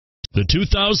The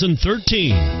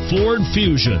 2013 Ford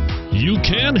Fusion. You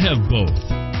can have both.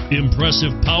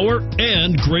 Impressive power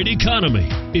and great economy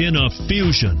in a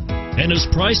Fusion, and is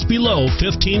priced below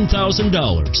 $15,000.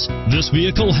 This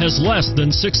vehicle has less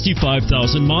than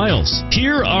 65,000 miles.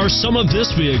 Here are some of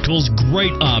this vehicle's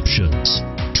great options: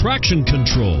 traction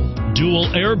control,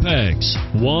 dual airbags,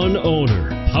 one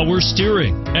owner, power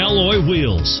steering, alloy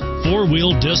wheels,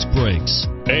 four-wheel disc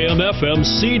brakes, AM/FM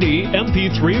CD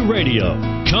MP3 radio,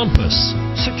 compass,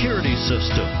 security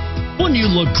system. Wouldn't you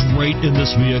look great in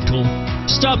this vehicle?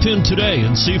 Stop in today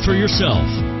and see for yourself.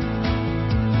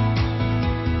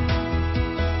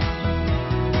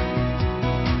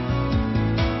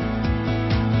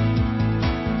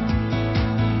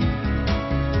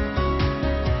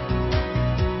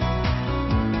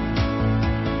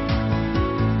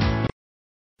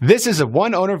 This is a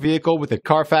one-owner vehicle with a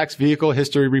CARFAX Vehicle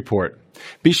History Report.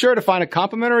 Be sure to find a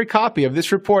complimentary copy of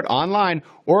this report online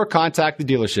or contact the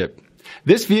dealership.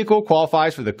 This vehicle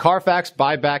qualifies for the CARFAX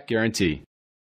Buyback Guarantee.